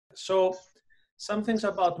So some things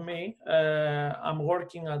about me. I'm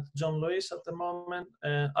working at John Lewis at the moment.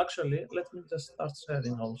 Actually, let me just start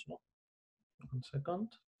sharing also. 1 second.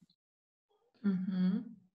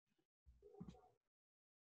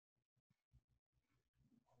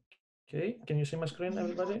 Okay, can you see my screen,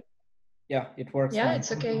 everybody? Yeah, it works. Yeah, fine.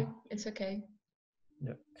 it's okay. It's okay.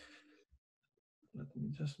 Yeah. Let me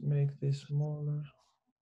just make this smaller.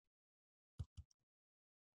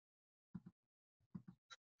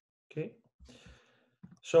 Okay.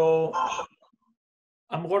 So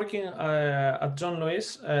I'm working at John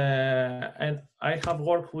Lewis, and I have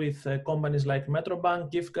worked with companies like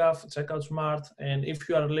Metrobank, GiftGov, Checkout Smart, and if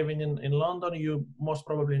you are living in London, you most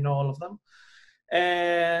probably know all of them.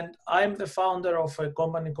 And I'm the founder of a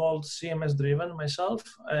company called CMS Driven myself,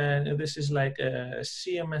 and this is like a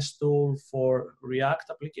CMS tool for React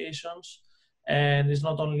applications, and it's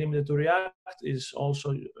not only limited to React, it's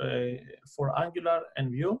also for Angular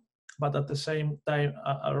and Vue, but at the same time,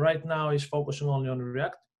 right now is focusing only on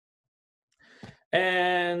React.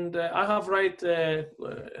 And I have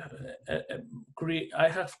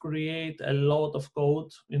created a lot of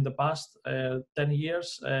code in the past 10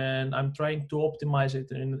 years, and I'm trying to optimize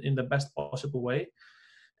it in the best possible way,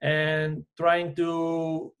 and trying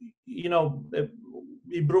to,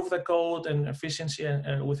 improve the code and efficiency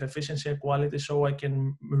and with efficiency and quality, so I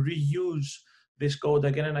can reuse this code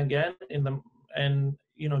again and again and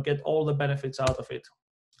get all the benefits out of it.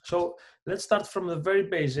 So let's start from the very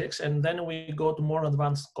basics, and then we go to more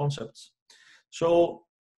advanced concepts. So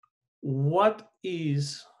what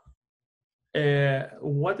is a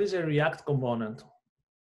React component?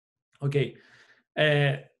 Okay,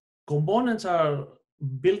 components are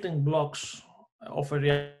building blocks of a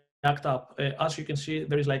React app. As you can see,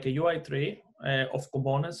 there is like a UI tree of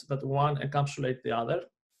components that one encapsulates the other.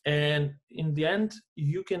 And in the end,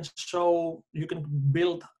 you can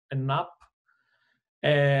build an app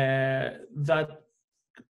that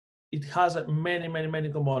it has many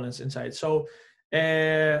components inside. So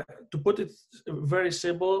to put it very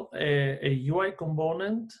simple, a UI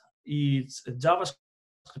component is a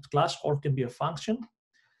JavaScript class, or can be a function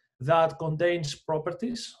that contains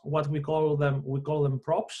properties. What we call them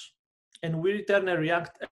props, and we return a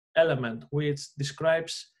React element which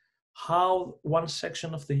describes how one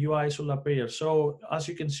section of the UI should appear. So as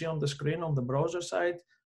you can see on the screen on the browser side,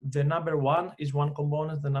 the number 1 is one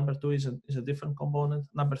component, the number 2 is a different component,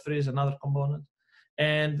 number 3 is another component,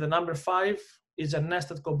 and the number 5 is a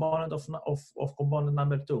nested component of component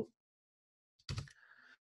number 2.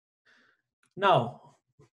 Now,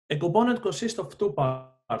 a component consists of 2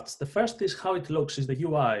 parts. The first is how it looks, is the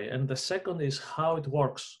UI, and the second is how it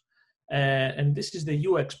works, and this is the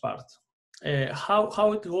UX part.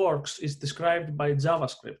 How it works is described by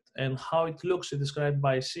JavaScript, and how it looks is described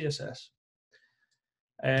by CSS.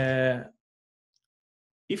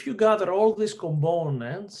 If you gather all these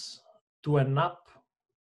components to an app,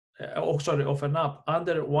 of an app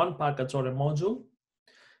under one package or a module,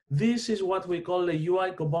 this is what we call a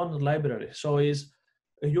UI component library. So a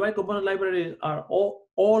UI component library are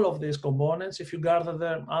all of these components if you gather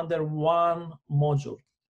them under one module.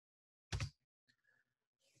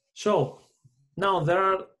 So now there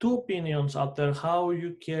are 2 opinions out there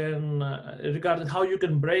regarding how you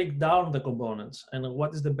can break down the components and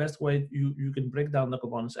what is the best way you can break down the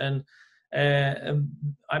components. And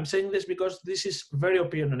I'm saying this because this is very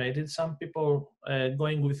opinionated. Some people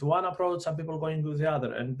going with one approach, some people going with the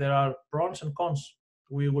other, and there are pros and cons.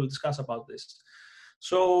 We will discuss about this.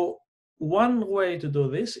 So one way to do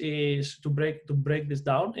this is to break this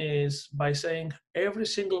down is by saying every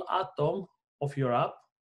single atom of your app,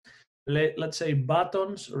 let's say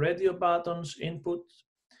buttons, radio buttons, input,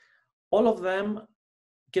 all of them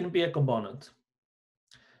can be a component.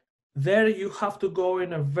 There you have to go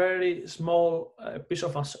in a very small piece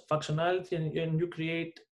of functionality, and you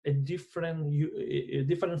create a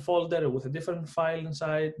different folder with a different file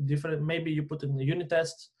inside, maybe you put in the unit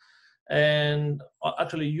tests, and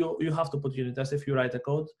actually you have to put unit tests if you write a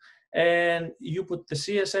code, and you put the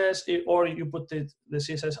CSS, or you put the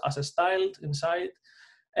CSS as a style inside.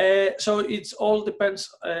 So it all depends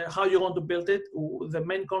how you want to build it. The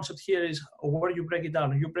main concept here is where you break it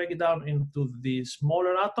down. You break it down into the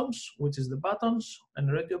smaller atoms, which is the buttons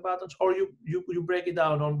and radio buttons, or you break it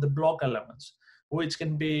down on the block elements, which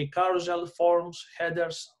can be carousel, forms,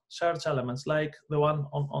 headers, search elements, like the one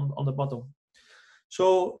on the bottom.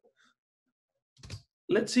 So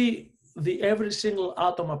let's see the every single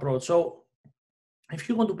atom approach. So if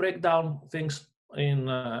you want to break down things in,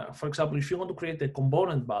 for example, if you want to create a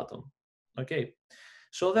component button, okay,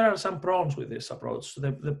 so there are some pros with this approach.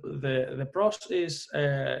 The pros is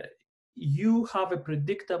you have a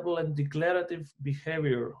predictable and declarative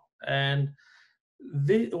behavior. And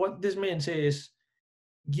what this means is,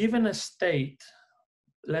 given a state,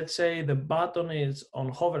 let's say the button is on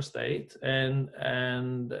hover state, and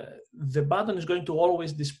the button is going to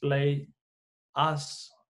always display as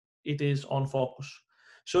it is on focus.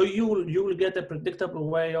 So you will get a predictable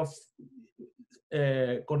way of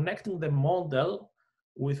connecting the model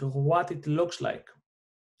with what it looks like.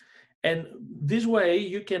 And this way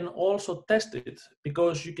you can also test it,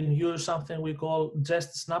 because you can use something we call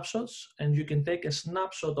just snapshots, and you can take a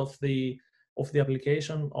snapshot of the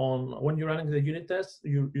application on when you're running the unit test.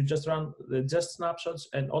 You just run the just snapshots,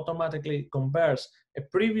 and automatically compares a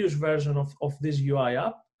previous version of this UI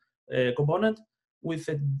app component with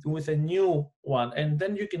a new one, and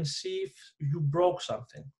then you can see if you broke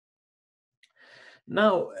something.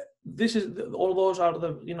 Now, this is all those are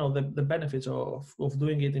the benefits of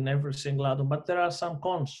doing it in every single atom, but there are some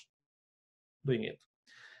cons doing it.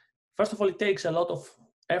 First of all, it takes a lot of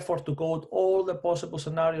effort to code all the possible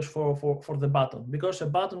scenarios for the button, because a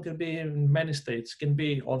button can be in many states. Can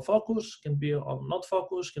be on focus, can be on not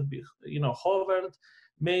focus, can be hovered.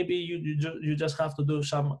 Maybe you just have to do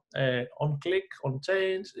some on click, on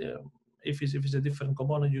change. If it's a different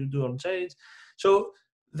component, you do on change. So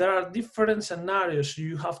there are different scenarios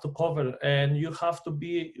you have to cover, and you have to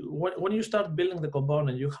be, when you start building the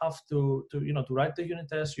component, you have to write the unit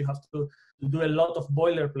test. You have to do a lot of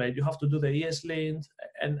boilerplate. You have to do the ESLint,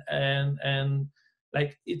 and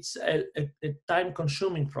like it's a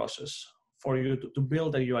time-consuming process for you to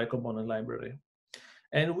build a UI component library.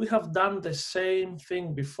 And we have done the same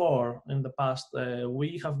thing before in the past.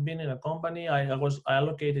 We have been in a company. I was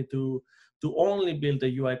allocated to only build a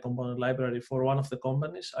UI component library for one of the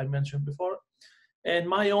companies I mentioned before. And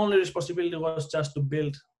my only responsibility was just to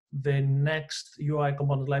build the next UI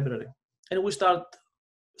component library. And we start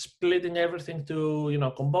splitting everything to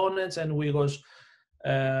components, and we were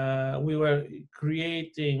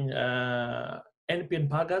creating npm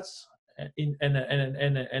packages in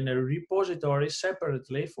a repository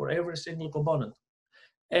separately for every single component.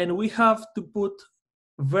 And we have to put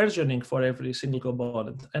versioning for every single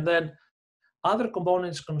component. And then other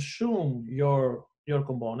components consume your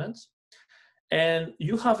components, and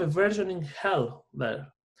you have a versioning hell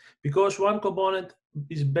there, because one component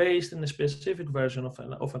is based in a specific version of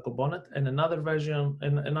a component, and another version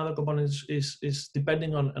and another component is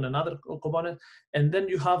depending on another component. And then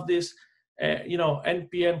you have this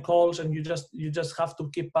npm calls, and you just have to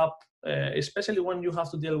keep up, especially when you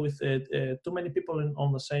have to deal with too many people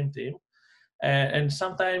on the same team. And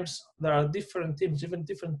sometimes there are different teams, even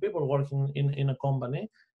different people working in a company,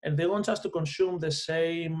 and they want us to consume the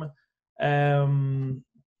same and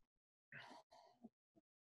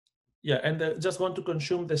they just want to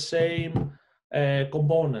consume the same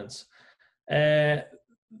components. There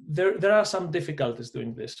are some difficulties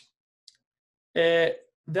doing this.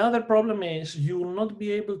 The other problem is you will not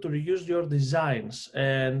be able to reuse your designs.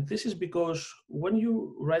 And this is because when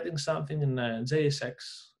you're writing something in JSX,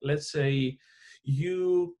 let's say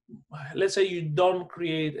you don't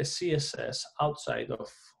create a CSS outside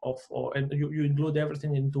and you include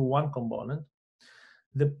everything into one component.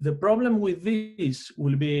 The problem with this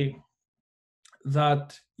will be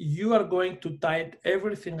that you are going to type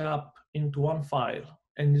everything up into one file,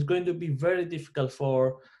 and it's going to be very difficult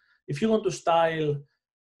if you want to style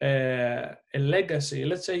a legacy.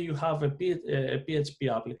 Let's say you have a PHP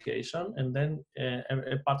application, and then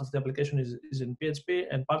a part of the application is in PHP,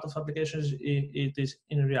 and part of the application it is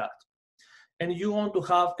in React. And you want to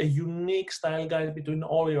have a unique style guide between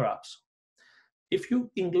all your apps. If you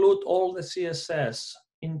include all the CSS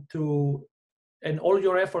and all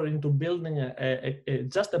your effort into building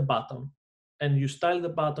just a button, and you style the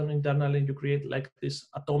button internally, you create like this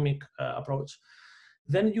atomic approach,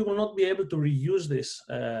 then you will not be able to reuse this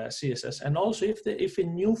CSS. And also, if a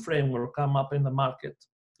new framework come up in the market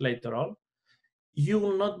later on, you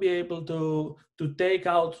will not be able to take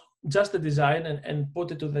out just the design and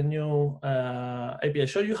put it to the new API.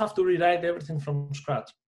 So you have to rewrite everything from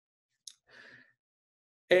scratch.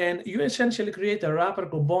 And you essentially create a wrapper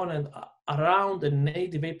component around a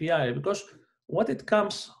native API, because what it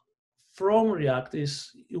comes from React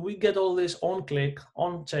is we get all this on-click,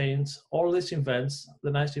 on-change, all these events,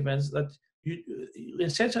 the nice events that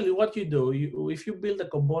essentially what you do, if you build a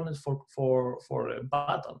component for a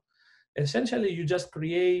button, essentially you just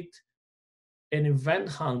create an event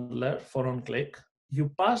handler for on-click. You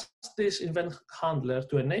pass this event handler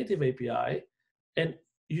to a native API, and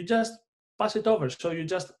you just pass it over. So you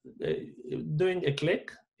just doing a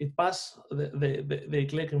click, it passes the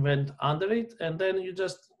click event under it, and then you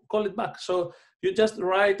just call it back. So You just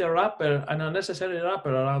write a wrapper, an unnecessary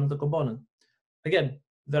wrapper around the component. Again,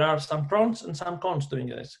 there are some pros and some cons doing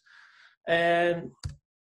this. And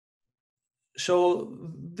so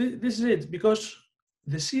this is it, because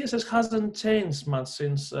the CSS hasn't changed much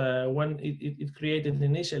since when it created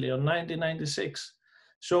initially on 1996.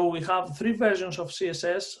 So we have 3 versions of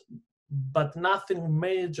CSS, but nothing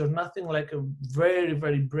major, nothing like a very,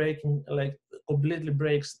 very breaking, like completely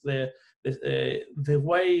breaks the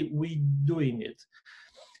way we doing it.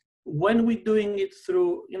 When we doing it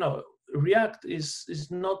through, you know, React is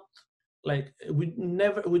not like, we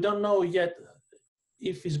don't know yet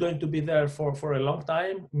if it's going to be there for a long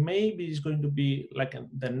time. Maybe it's going to be like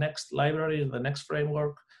the next library, the next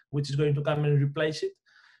framework, which is going to come and replace it,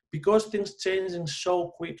 because things changing so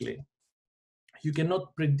quickly. You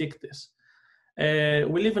cannot predict this.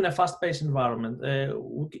 We live in a fast-paced environment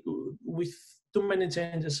with too many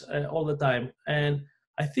changes all the time. And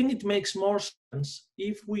I think it makes more sense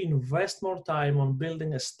if we invest more time on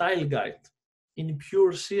building a style guide in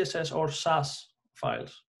pure CSS or Sass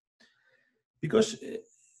files. Because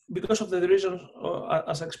of the reasons,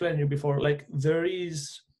 as I explained to you before, like there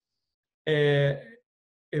is a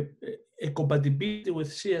compatibility with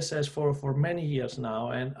CSS for many years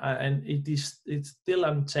now, and it's still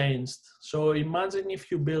unchanged. So imagine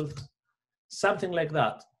if you build something like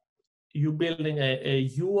that. You're building a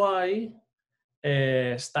UI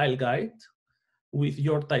style guide with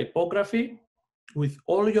your typography, with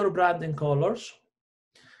all your branding colors,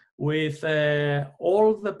 with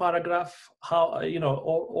all the paragraph, how, you know,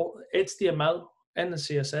 all HTML and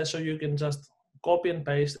CSS, so you can just copy and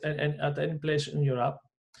paste and at any place in your app.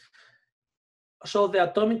 So the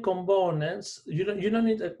atomic components, you don't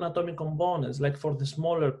need atomic components like for the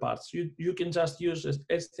smaller parts. You can just use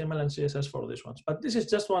HTML and CSS for these ones. But this is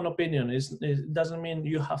just one opinion. It doesn't mean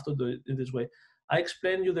you have to do it in this way. I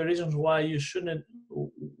explained you the reasons why you shouldn't.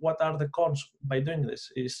 What are the cons by doing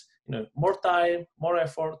this? Is, you know, more time, more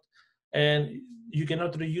effort, and you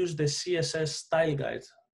cannot reuse the CSS style guide.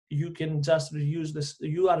 You can just reuse this.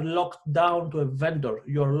 You are locked down to a vendor.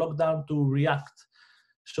 You are locked down to React.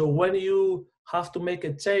 So when you have to make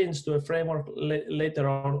a change to a framework later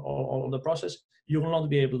on the process, you will not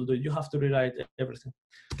be able to do it. You have to rewrite everything.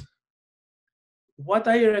 What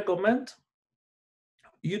I recommend,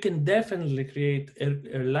 you can definitely create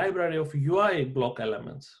a library of UI block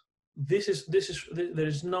elements. There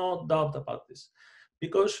is no doubt about this,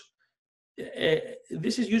 because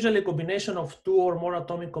this is usually a combination of 2 or more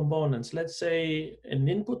atomic components. Let's say an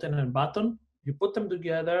input and a button. You put them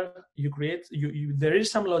together. You create. There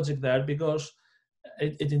is some logic there, because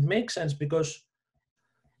it makes sense, because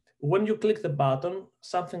when you click the button,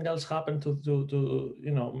 something else happens to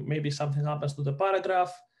you know, maybe something happens to the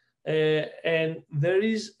paragraph, and there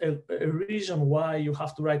is a reason why you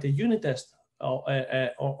have to write a unit test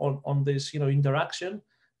on this, you know, interaction,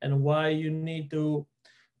 and why you need to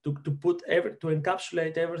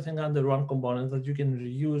encapsulate everything under one component that you can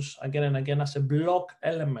reuse again and again as a block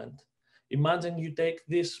element. Imagine you take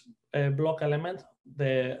this block element,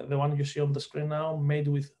 the one you see on the screen now, made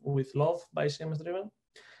with love by CMS Driven.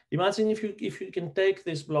 Imagine if you can take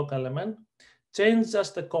this block element, change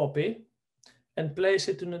just the copy, and place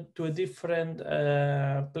it to a different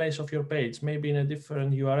place of your page, maybe in a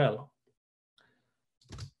different URL.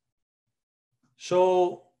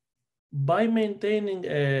 So by maintaining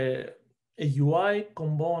a UI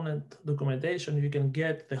component documentation, you can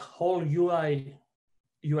get the whole UI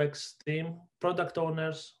UX team, product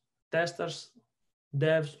owners, testers,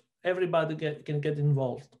 devs, everybody can get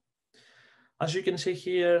involved. As you can see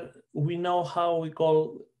here, we know how we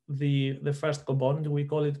call the first component. We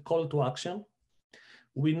call it call to action.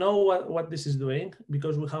 We know what this is doing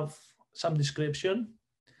because we have some description,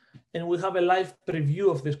 and we have a live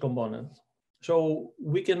preview of this component. So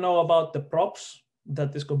we can know about the props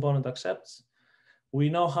that this component accepts. We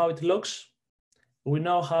know how it looks. We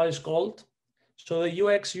know how it's called. So the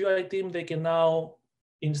UX UI team, they can now,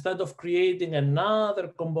 instead of creating another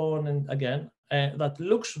component again that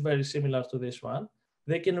looks very similar to this one,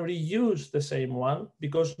 they can reuse the same one,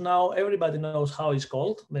 because now everybody knows how it's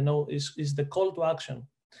called. They know is the call to action.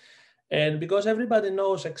 And because everybody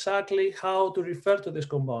knows exactly how to refer to this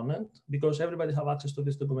component, because everybody have access to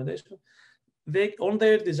this documentation, they, on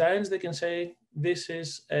their designs, they can say, this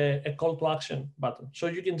is a call to action button. So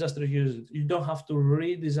you can just reuse it. You don't have to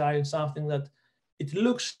redesign something that it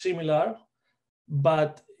looks similar,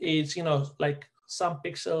 but it's, you know, like some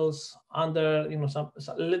pixels under, you know, some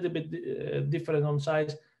a little bit different on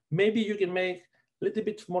size. Maybe you can make a little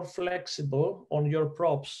bit more flexible on your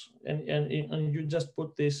props, and you just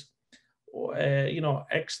put this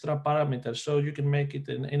extra parameters. So you can make it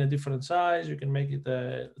in a different size. You can make it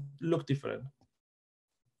look different.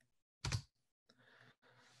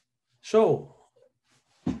 So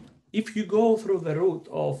if you go through the route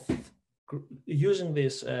of using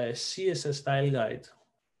this CSS style guide,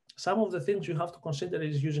 some of the things you have to consider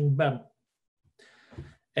is using BEM.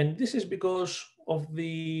 And this is because of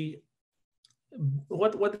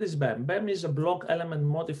what is BEM? BEM is a block element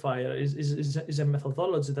modifier, is a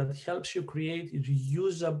methodology that helps you create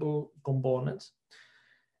reusable components.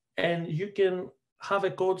 And you can have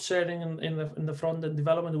a code sharing in the front-end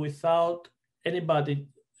development without anybody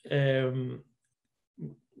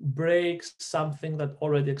breaks something that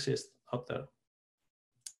already exists out there.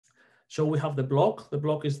 So we have the block. The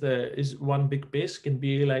block is one big piece. Can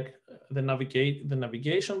be like the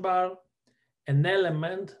navigation bar. An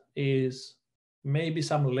element is maybe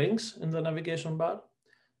some links in the navigation bar,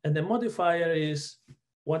 and the modifier is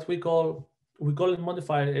what we call it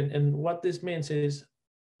modifier. And what this means is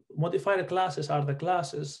modifier classes are the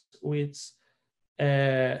classes which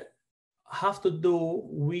have to do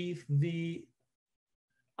with the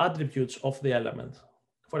attributes of the element.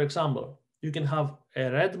 For example, you can have a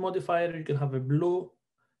red modifier, you can have a blue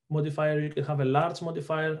modifier, you can have a large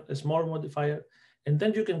modifier, a small modifier, and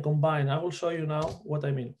then you can combine. I will show you now what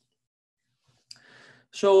I mean.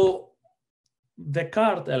 So the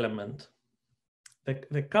card element,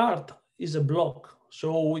 the card is a block.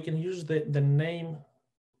 So we can use the name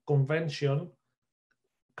convention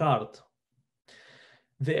card.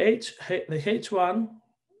 The H1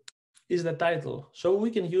 is the title. So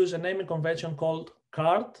we can use a naming convention called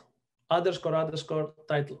card __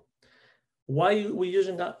 title. Why are we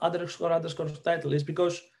using __ title is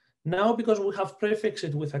because now, because we have prefixed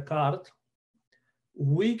it with a card,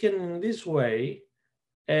 we can in this way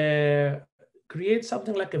create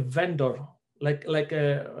something like a vendor, it's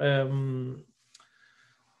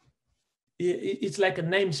like a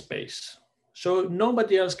namespace. So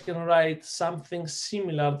nobody else can write something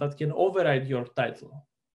similar that can override your title.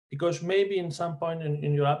 Because maybe in some point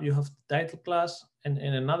in your app, you have the title class, and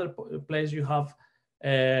in another place you have,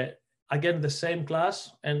 again, the same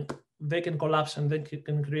class, and they can collapse and they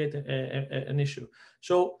can create an issue.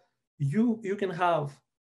 So you can have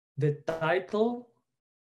the title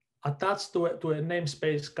attached to a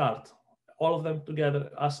namespace card, all of them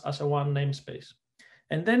together as a one namespace.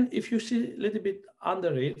 And then if you see a little bit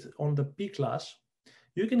under it on the P class,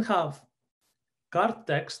 you can have card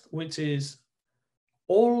text, which is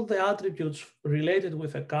all the attributes related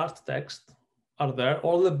with a card text are there,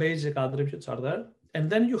 all the basic attributes are there. And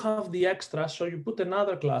then you have the extra, so you put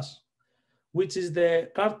another class, which is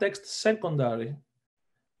the card text secondary.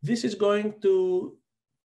 This is going to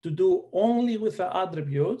do only with the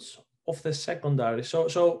attributes of the secondary.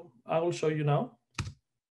 So I will show you now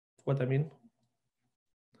what I mean.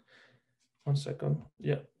 1 second,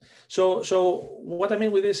 yeah. So what I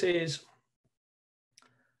mean with this is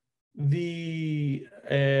the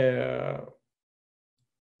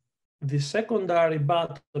secondary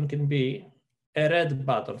button can be a red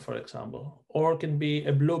button, for example, or can be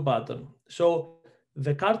a blue button. So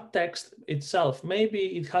the card text itself,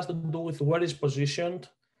 maybe it has to do with where it's positioned,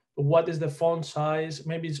 what is the font size.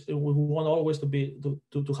 Maybe we want always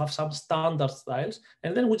to have some standard styles,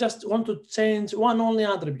 and then we just want to change one only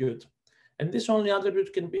attribute. And this only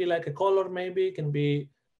attribute can be like a color, maybe can be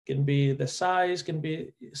the size, can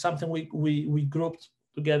be something we grouped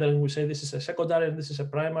together and we say this is a secondary and this is a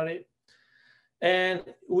primary. And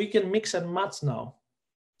we can mix and match now.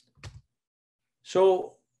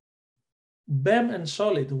 So BEM and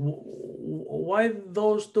Solid, why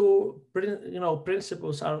those two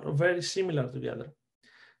principles are very similar together?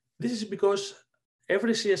 This is because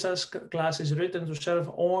every CSS class is written to serve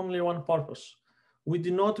only one purpose. We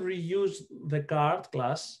do not reuse the card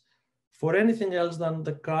class for anything else than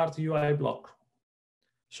the card UI block.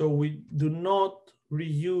 So we do not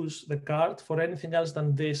reuse the card for anything else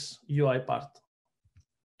than this UI part.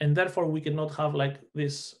 And therefore we cannot have like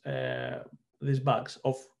these bugs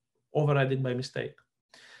of overriding by mistake.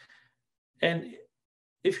 And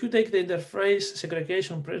if you take the interface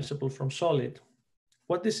segregation principle from Solid,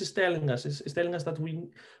 what this is telling us is telling us that we,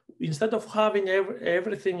 instead of having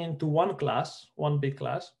everything into one class, one big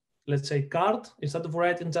class, let's say card, instead of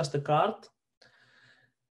writing just a card,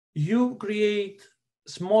 you create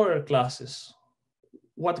smaller classes,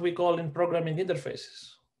 what we call in programming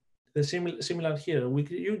interfaces. The similar here,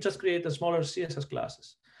 you just create a smaller CSS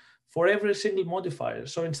classes for every single modifier.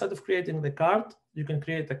 So instead of creating the card, you can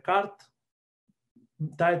create a card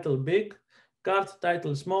title big, card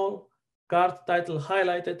title small, card title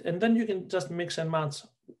highlighted, and then you can just mix and match.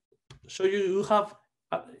 So you have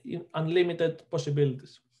unlimited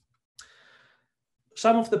possibilities.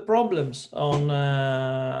 Some of the problems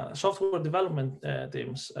on software development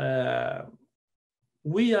teams,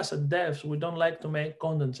 we as a devs, we don't like to make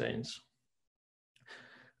content change.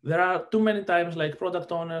 There are too many times like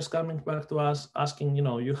product owners coming back to us asking,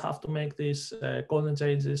 you have to make these content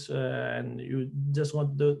changes and you just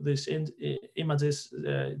want to do these images,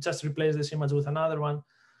 just replace this image with another one.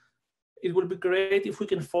 It would be great if we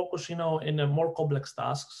can focus, in a more complex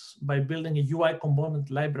tasks by building a UI component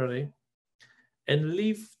library and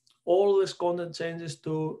leave all these content changes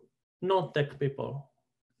to non-tech people.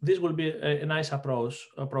 This will be a nice approach.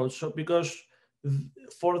 So because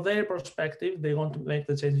for their perspective, they want to make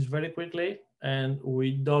the changes very quickly, and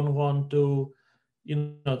we don't want to,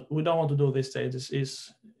 we don't want to do these changes.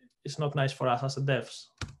 It's not nice for us as a devs.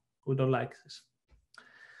 We don't like this.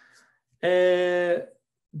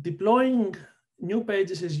 Deploying new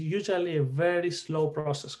pages is usually a very slow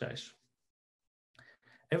process, guys.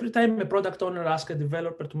 Every time a product owner asks a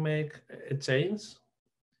developer to make a change,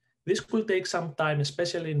 this could take some time,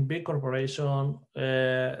 especially in big corporation.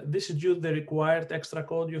 This is due to the required extra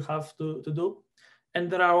code you have to do. And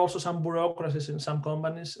there are also some bureaucracies in some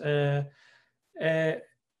companies,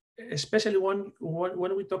 especially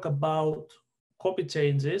when we talk about copy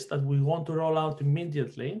changes that we want to roll out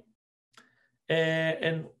immediately,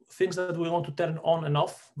 and things that we want to turn on and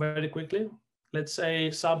off very quickly. Let's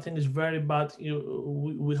say something is very bad.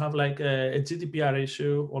 We have like a GDPR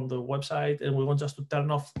issue on the website, and we want just to turn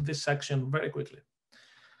off this section very quickly.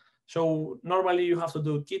 So normally you have to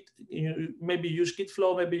do maybe use Git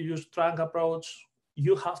flow, maybe use trunk approach.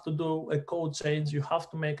 You have to do a code change. You have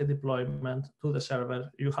to make a deployment to the server.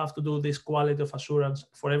 You have to do this quality of assurance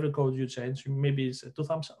for every code you change. Maybe it's a 2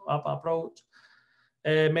 thumbs up approach.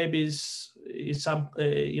 Maybe it's some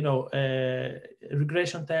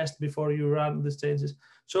regression test before you run these changes.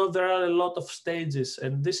 So there are a lot of stages,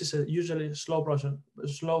 and this is usually a slow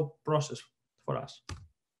process for us.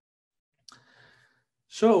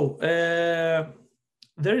 So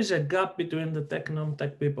there is a gap between the tech and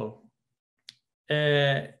non-tech people.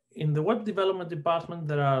 In the web development department,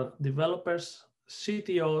 there are developers,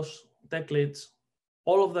 CTOs, tech leads.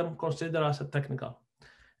 All of them consider us a technical.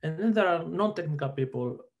 And then there are non-technical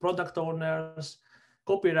people, product owners,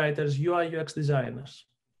 copywriters, UI, UX designers.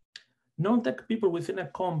 Non-tech people within a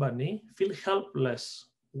company feel helpless,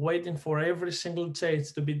 waiting for every single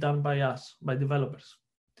change to be done by us, by developers.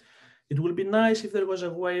 It would be nice if there was a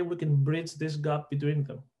way we can bridge this gap between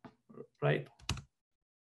them, right?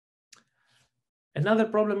 Another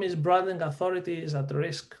problem is branding authority is at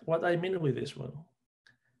risk. What I mean with this one.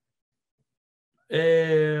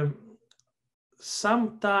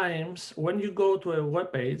 Sometimes when you go to a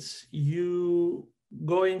web page, you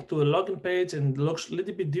going to a login page and it looks a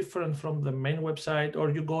little bit different from the main website, or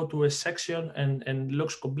you go to a section and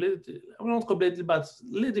looks completely, not completely, but a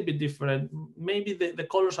little bit different. Maybe the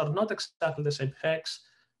colors are not exactly the same hex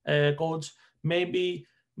codes. Maybe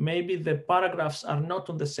the paragraphs are not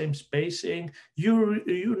on the same spacing.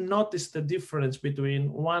 You notice the difference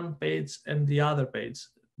between one page and the other page.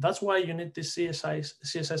 That's why you need the CSS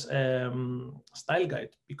style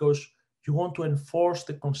guide, because you want to enforce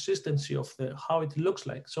the consistency of how it looks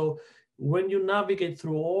like. So when you navigate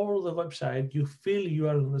through all the website, you feel you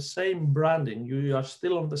are on the same branding. You are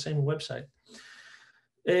still on the same website.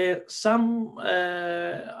 I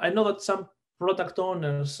know that some product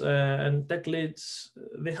owners and tech leads,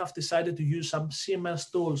 they have decided to use some CMS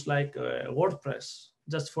tools like WordPress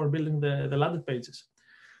just for building the landing pages.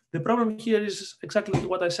 The problem here is exactly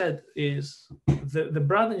what I said, is the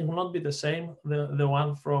branding will not be the same, the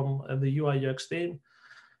one from the UI UX team.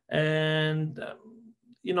 And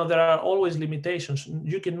there are always limitations.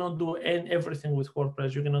 You cannot do everything with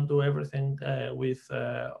WordPress. You cannot do everything with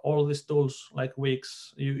all these tools like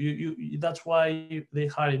Wix. That's why they're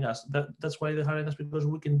hiring us. That's why they're hiring us, because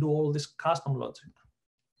we can do all this custom logic.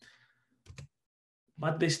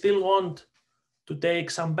 But they still want to take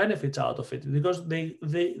some benefits out of it, because the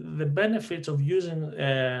benefits of using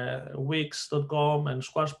Wix.com and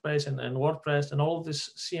Squarespace and WordPress and all these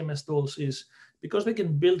CMS tools is because they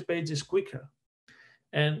can build pages quicker.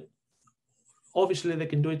 And obviously they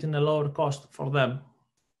can do it in a lower cost for them.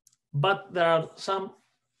 But there are some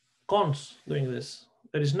cons doing this.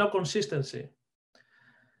 There is no consistency.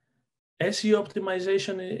 SEO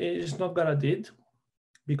optimization is not guaranteed,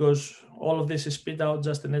 because all of this is spit out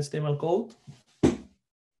just in HTML code.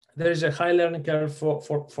 There is a high learning curve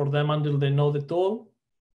for them until they know the tool.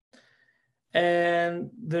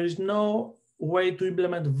 And there is no way to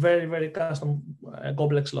implement very, very custom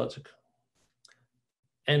complex logic.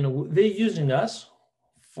 And they're using us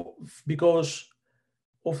because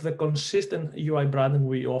of the consistent UI branding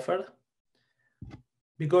we offer,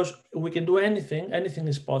 because we can do anything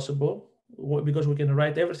is possible, because we can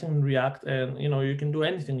write everything in React, and you can do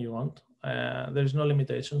anything you want. There's no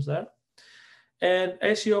limitations there. And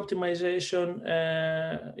SEO optimization,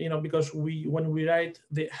 because when we write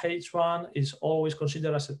the H1 is always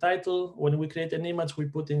considered as a title. When we create an image, we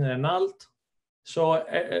put in an alt,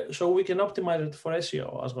 so we can optimize it for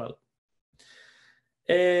SEO as well.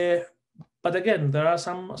 But again, there are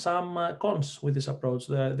some cons with this approach.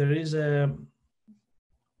 There is a,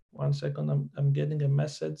 one second, I'm getting a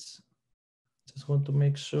message. Just want to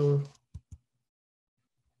make sure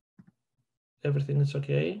everything is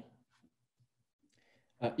okay.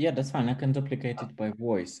 Yeah, that's fine. I can duplicate it by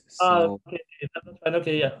voice. So okay, that's fine.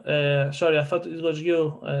 Okay, yeah. Sorry, I thought it was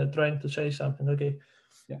you trying to say something. Okay.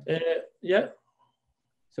 Yeah. Yeah.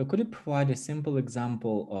 So could you provide a simple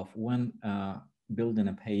example of when building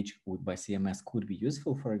a page by CMS could be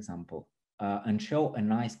useful, for example, and show a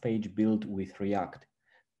nice page built with React?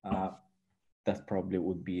 That probably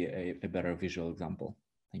would be a better visual example.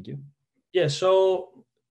 Thank you. Yeah. So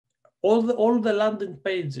all the landing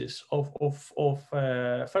pages of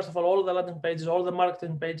first of all the landing pages, all the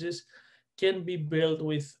marketing pages can be built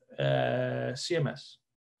with CMS,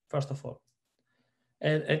 first of all,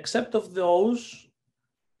 and except of those.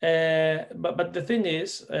 But the thing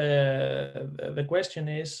is, the question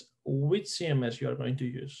is which CMS you are going to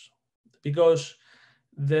use, because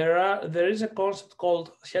there is a concept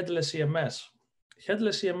called headless CMS.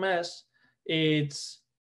 Headless CMS, it's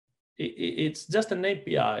just an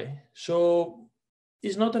API, so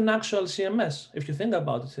it's not an actual CMS. If you think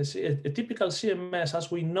about it, a typical CMS as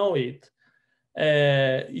we know it,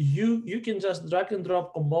 you can just drag and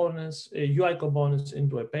drop components, UI components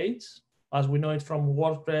into a page, as we know it from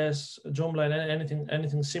WordPress, Joomla, and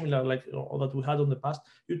anything similar like that we had in the past.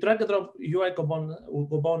 You drag and drop UI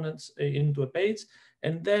components into a page,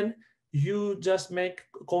 and then you just make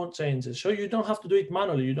code changes. So you don't have to do it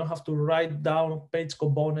manually. You don't have to write down page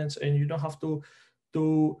components, and you don't have to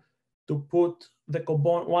put the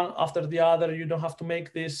component one after the other. You don't have to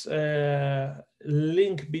make this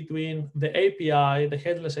link between the API, the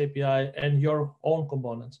headless API, and your own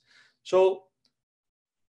components. So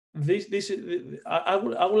this is, I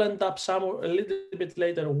will end up a little bit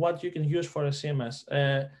later what you can use for a CMS.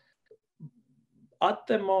 At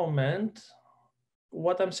the moment,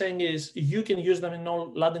 what I'm saying is you can use them in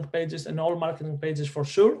all landing pages and all marketing pages for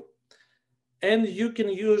sure. And you can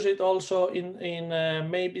use it also in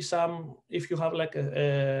maybe some, if you have like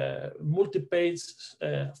a multi-page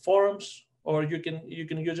forums, or you can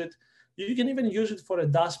use it. You can even use it for a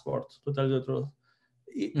dashboard, to tell you the truth.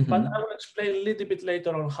 But I will explain a little bit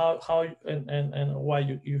later on how and why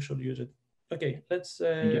you should use it. Okay, let's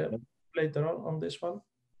later on this one.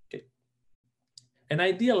 Okay, an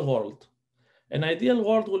ideal world. An ideal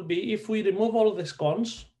world will be if we remove all these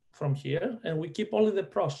cons from here and we keep only the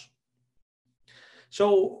pros.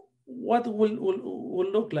 So what will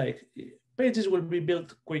look like? Pages will be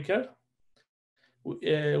built quicker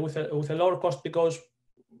with a lower cost, because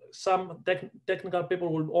some technical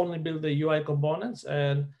people will only build the UI components,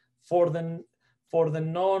 and for the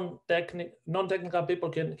non-technical people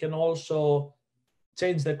can also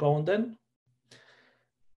change the content.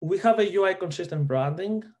 We have a UI consistent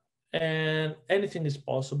branding, and anything is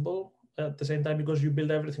possible at the same time because you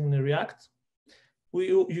build everything in React.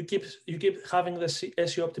 You keep having the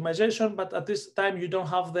SEO optimization, but at this time you don't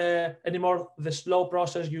have anymore the slow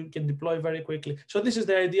process. You can deploy very quickly. So this is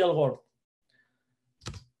the ideal world.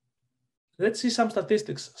 Let's see some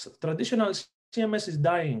statistics. Traditional CMS is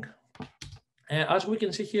dying. As we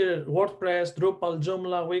can see here, WordPress, Drupal,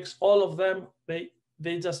 Joomla, Wix, all of them, they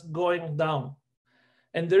just going down.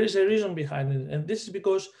 And there is a reason behind it. And this is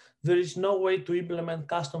because there is no way to implement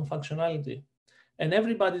custom functionality. And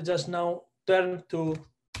everybody just now turn to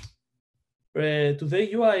the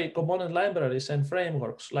UI component libraries and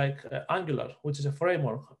frameworks like Angular, which is a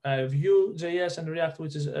framework, Vue.js and React,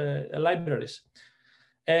 which is libraries.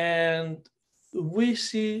 And we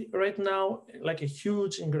see right now like a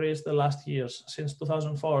huge increase the last years since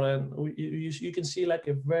 2004, and you can see like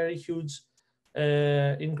a very huge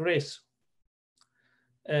increase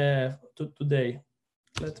today.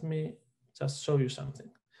 Let me just show you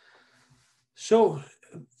something. So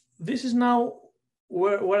this is now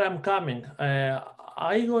where I'm coming. I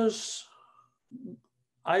was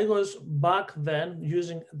back then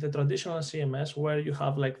using the traditional CMS where you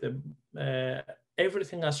have like the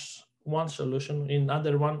everything as one solution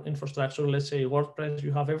under one infrastructure. Let's say WordPress,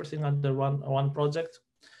 you have everything under one project.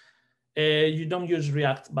 You don't use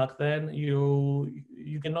React back then.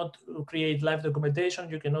 You cannot create live documentation.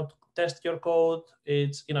 You cannot test your code.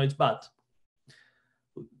 It's bad.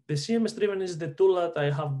 The CMS driven is the tool that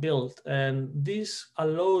I have built, and this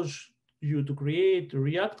allows you to create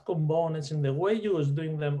React components in the way you was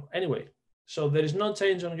doing them anyway. So there is no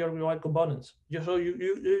change on your UI components.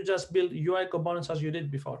 You just build UI components as you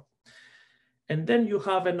did before. And then you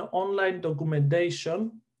have an online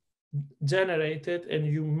documentation generated, and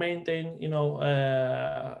you maintain,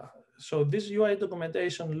 so this UI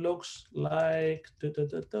documentation looks like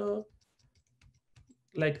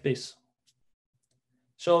this.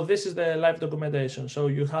 So this is the live documentation. So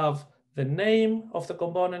you have the name of the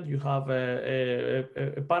component, you have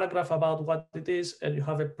a paragraph about what it is, and you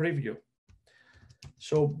have a preview.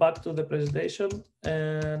 So back to the presentation,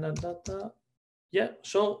 and yeah.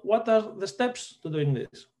 So what are the steps to doing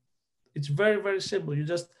this? It's very, very simple. You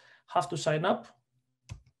just have to sign up.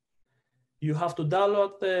 You have to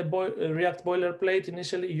download the React boilerplate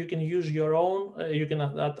initially. You can use your own. You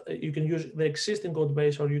can use the existing code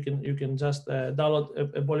base, or you can just download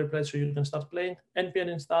a boilerplate so you can start playing. npm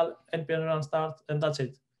install, npm run start, and that's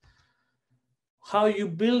it. How you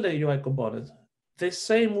build a UI component? The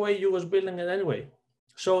same way you was building it anyway.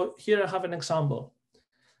 So here I have an example.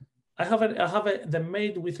 I have the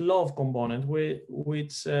made with love component,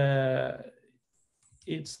 which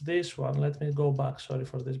it's this one. Let me go back. Sorry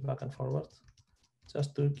for this back and forward.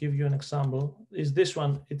 Just to give you an example, is this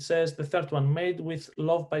one. It says the third one, made with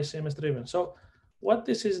love by CMS driven. So what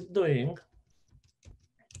this is doing,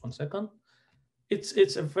 one second,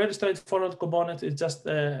 it's a very straightforward component. It's just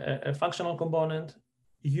a functional component.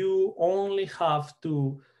 You only have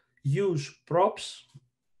to use props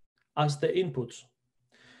as the inputs.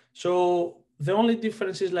 So the only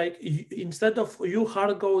difference is, like, instead of you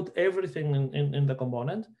hard code everything in the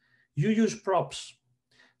component, you use props.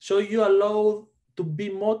 So you allow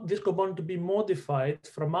this component to be modified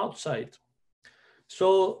from outside.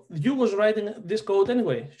 So you was writing this code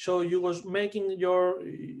anyway. So you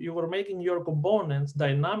were making your components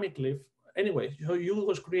dynamically anyway. So you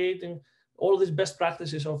was creating all these best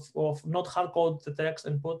practices of not hard code the text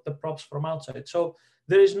and put the props from outside. So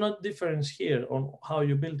there is no difference here on how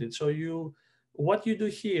you build it. So what you do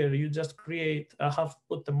here, you just create. I have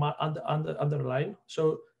put the underline.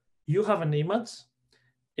 So you have an image.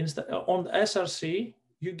 Instead on the SRC,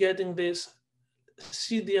 you're getting this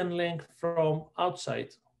CDN link from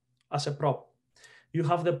outside as a prop. You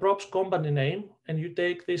have the props company name, and you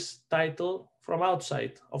take this title from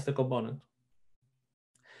outside of the component.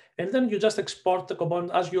 And then you just export the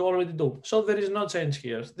component as you already do. So there is no change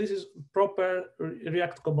here. This is proper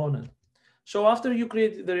React component. So after you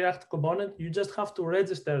create the React component, you just have to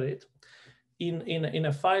register it in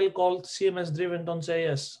a file called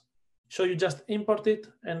cms-driven.js. So you just import it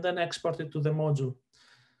and then export it to the module.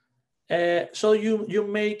 So you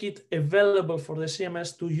make it available for the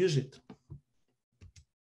CMS to use it.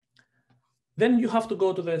 Then you have to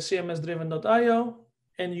go to the cms-driven.io,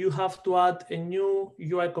 and you have to add a new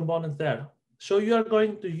UI component there. So you are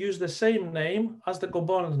going to use the same name as the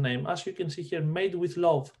component name. As you can see here, made with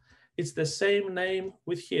love. It's the same name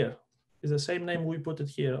with here. It's the same name we put it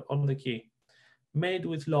here on the key. Made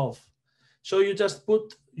with love. So you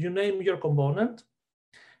name your component,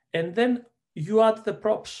 and then you add the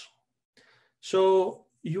props. So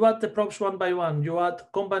you add the props one by one. You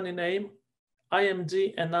add company name,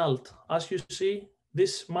 IMG, and alt. As you see,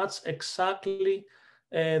 this match exactly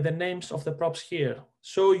the names of the props here.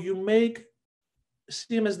 So you make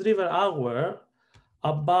CMS driven aware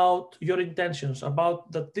about your intentions,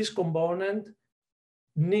 about that this component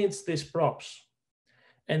needs these props.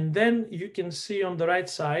 And then you can see on the right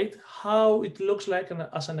side how it looks like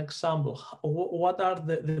as an example. What are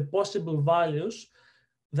the possible values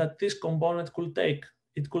that this component could take?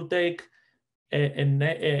 It could take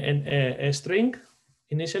a string.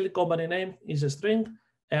 Initially, company name is a string.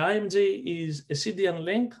 IMG is a CDN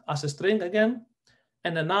link as a string again,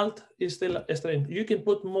 and an alt is still a string. You can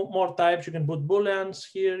put more types. You can put booleans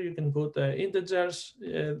here. You can put integers,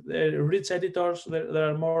 rich editors. There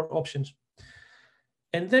are more options.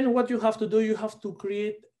 And then what you have to do, you have to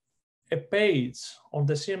create a page on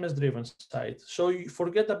the CMS-driven side. So you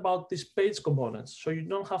forget about these page components. So you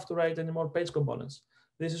don't have to write any more page components.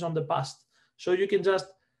 This is on the past. So you can just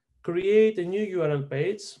create a new URL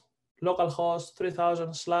page, localhost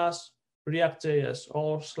 3000/react.js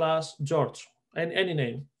or /George, and any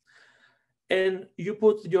name. And you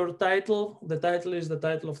put your title. The title is the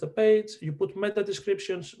title of the page. You put meta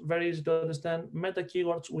descriptions, very easy to understand, meta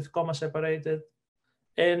keywords with comma separated.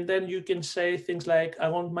 And then you can say things like, I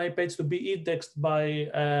want my page to be indexed by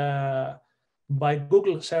by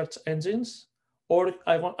Google search engines, or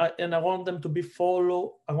I want them to be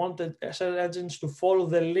I want the search engines to follow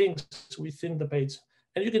the links within the page.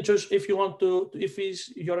 And you can choose if you want to, if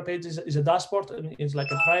your page is a dashboard and it's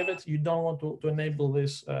like a private, you don't want to enable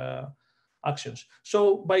these actions.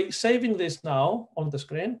 So by saving this now on the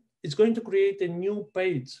screen, it's going to create a new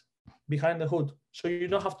page behind the hood. So you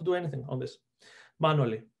don't have to do anything on this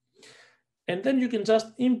manually. And then you can just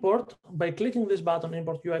import by clicking this button,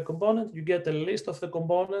 import UI component. You get a list of the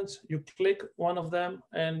components. You click one of them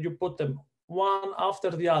and you put them one after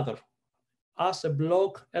the other as a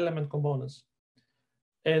block element components.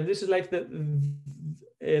 And this is like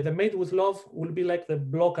the made with love will be like the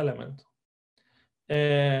block element.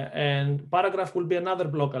 And paragraph will be another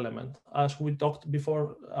block element, as we talked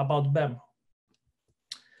before about BEM.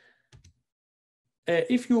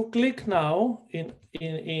 If you click now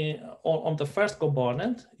on the first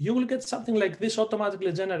component, you will get something like this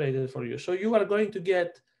automatically generated for you. So you are going to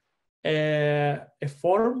get a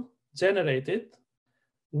form generated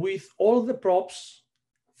with all the props.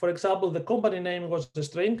 For example, the company name was a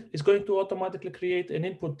string, is going to automatically create an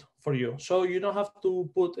input for you. So you don't have to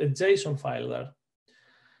put a JSON file there.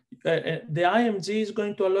 The IMG is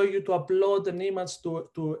going to allow you to upload an image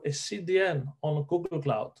to a CDN on Google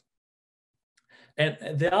Cloud.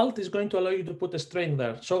 And the alt is going to allow you to put a string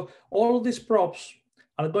there. So all these props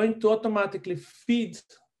are going to automatically feed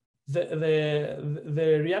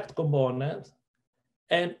the React component,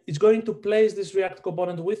 and it's going to place this React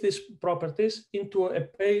component with these properties into a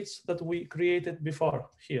page that we created before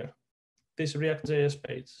here, this React.js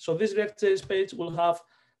page. So this React.js page will have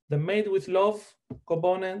the made with love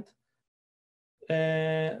component.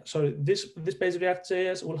 This page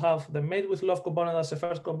React.js will have the made with love component as a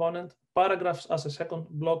first component, paragraphs as a second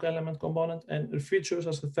block element component, and features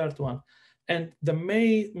as the third one. And the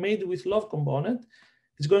made with love component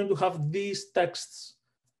is going to have these texts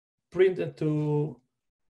printed to,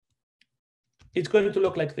 it's going to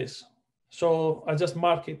look like this. So I just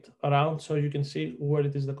mark it around so you can see where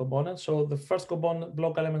it is the component. So the first component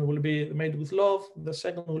block element will be made with love. The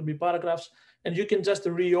second will be paragraphs, and you can just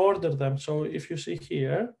reorder them. So if you see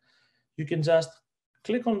here, you can just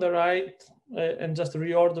click on the right and just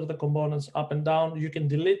reorder the components up and down. You can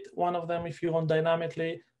delete one of them if you want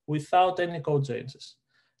dynamically without any code changes.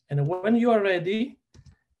 And when you are ready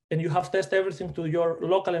and you have tested everything to your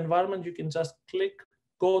local environment, you can just click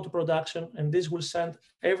go to production, and this will send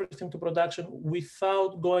everything to production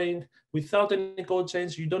without any code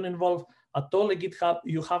change. You don't involve at all a GitHub.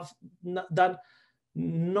 You have done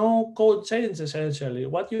no code change essentially.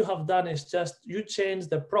 What you have done is just you change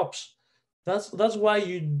the props. That's why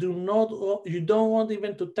you don't want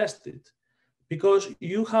even to test it, because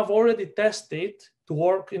you have already tested to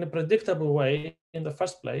work in a predictable way in the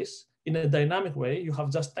first place, in a dynamic way. You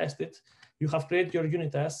have just tested. You have created your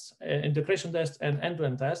unit tests, integration tests, and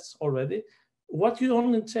end-to-end tests already. What you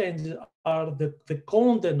only change are the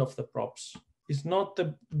content of the props. It's not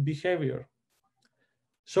the behavior.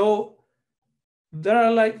 So there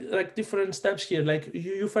are like different steps here. Like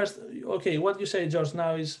you first, okay, what you say, George,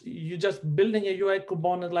 now is you just building a UI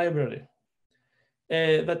component library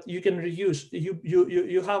that you can reuse.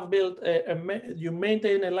 You have built you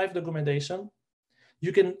maintain a live documentation.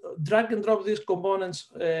 You can drag and drop these components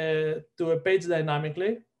to a page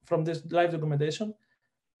dynamically from this live documentation.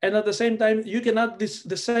 And at the same time, you can add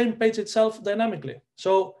the same page itself dynamically.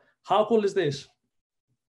 So how cool is this?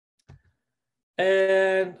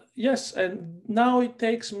 And yes, and now it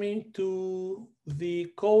takes me to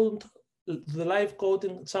the live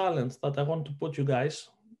coding challenge that I want to put you guys.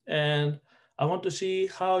 And I want to see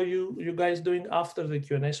how you guys doing after the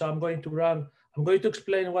Q&A. So I'm going to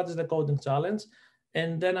explain what is the coding challenge.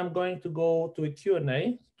 And then I'm going to go to a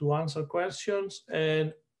Q&A to answer questions.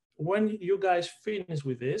 And when you guys finish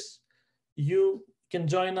with this, you can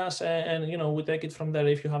join us and we take it from there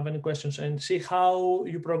if you have any questions and see how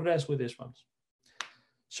you progress with these ones.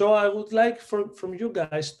 So I would like from you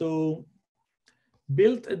guys to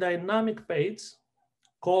build a dynamic page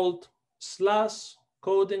called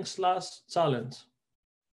 /coding/challenge.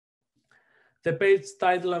 The page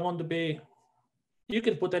title I want to be, you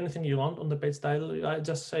can put anything you want on the page title. I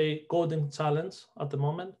just say coding challenge at the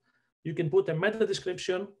moment. You can put a meta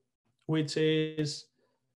description, which is,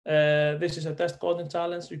 this is a test coding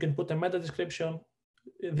challenge. You can put a meta description.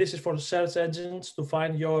 This is for search engines to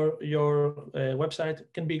find your website.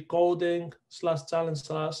 It can be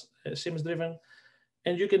coding/challenge/seams driven.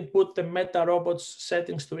 And you can put the meta robots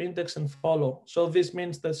settings to index and follow. So this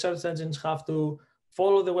means that search engines have to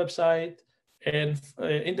follow the website and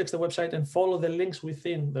index the website and follow the links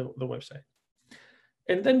within the website.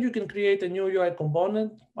 And then you can create a new UI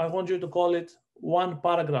component. I want you to call it one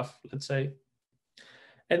paragraph, let's say.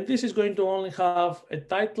 And this is going to only have a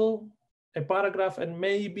title, a paragraph, and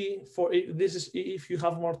maybe if you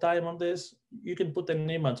have more time on this, you can put an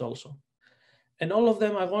image also. And all of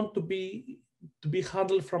them I want to be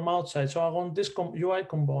handled from outside. So I want this UI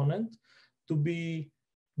component to be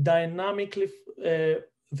dynamically,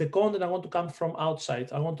 the content I want to come from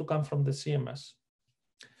outside. I want to come from the CMS.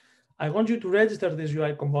 I want you to register this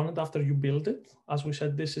UI component after you build it. As we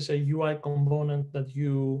said, this is a UI component that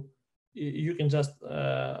you can just,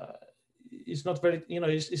 it's not very,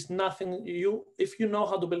 it's nothing. If you know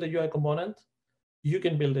how to build a UI component, you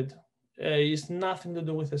can build it. It's nothing to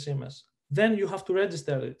do with the CMS. Then you have to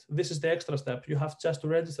register it. This is the extra step. You have just to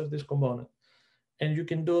register this component. And you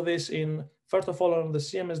can do this first of all, on the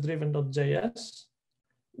cms-driven.js,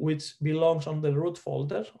 which belongs on the root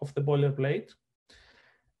folder of the boilerplate.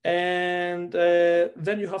 And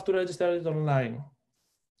then you have to register it online.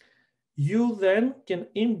 You then can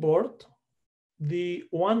import the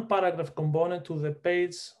one paragraph component to the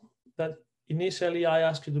page that initially I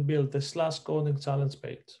asked you to build, the /coding challenge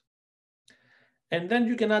page. And then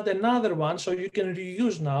you can add another one, so you can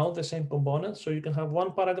reuse now the same component. So you can have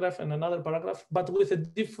one paragraph and another paragraph, but with a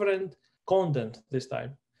different content this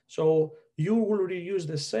time. So you will reuse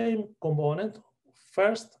the same component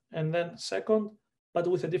first and then second, but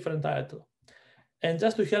with a different title. And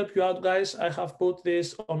just to help you out, guys, I have put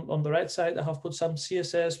this on the right side. I have put some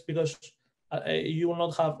CSS because you will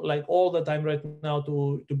not have like all the time right now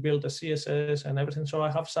to build a CSS and everything. So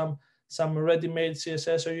I have some ready-made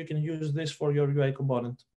CSS, so you can use this for your UI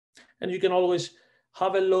component. And you can always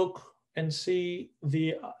have a look and see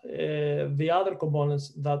the other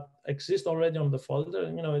components that exist already on the folder,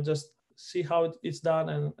 and just see how it's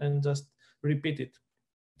done and just repeat it.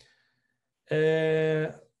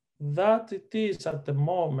 That it is at the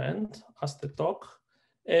moment as the talk.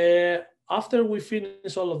 After we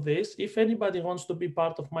finish all of this, if anybody wants to be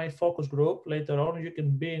part of my focus group later on, you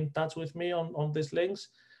can be in touch with me on these links.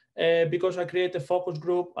 Because I create a focus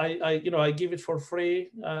group, I give it for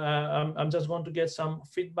free. I'm just going to get some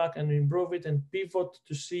feedback and improve it and pivot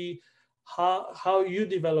to see how you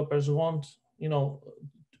developers want to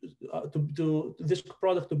this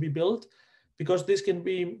product to be built, because this can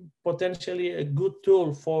be potentially a good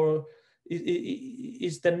tool for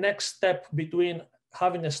it's the next step between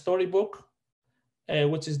having a storybook,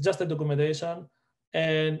 which is just a documentation,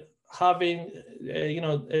 and having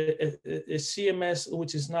a CMS,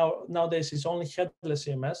 which is nowadays is only headless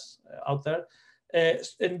CMS out there,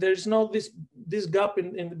 and there's no this gap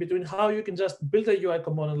in between how you can just build a UI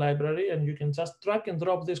component library and you can just drag and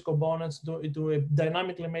drop these components into a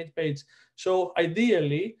dynamically made page. So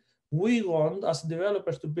ideally, we want as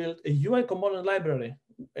developers to build a UI component library,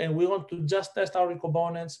 and we want to just test our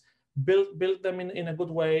components, build them in a good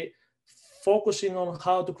way, focusing on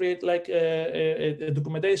how to create like a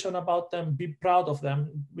documentation about them, be proud of them,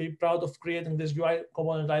 be proud of creating this UI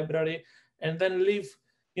component library, and then leave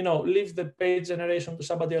the page generation to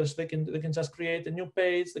somebody else. They can just create a new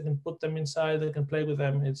page, they can put them inside, they can play with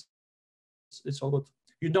them. It's all good.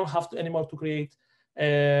 You don't have to anymore to create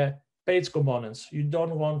page components. You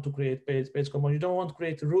don't want to create page components. You don't want to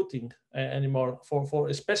create routing anymore for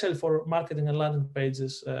especially for marketing and landing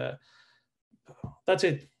pages. That's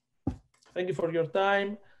it. Thank you for your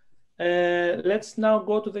time. Let's now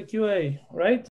go to the QA, right?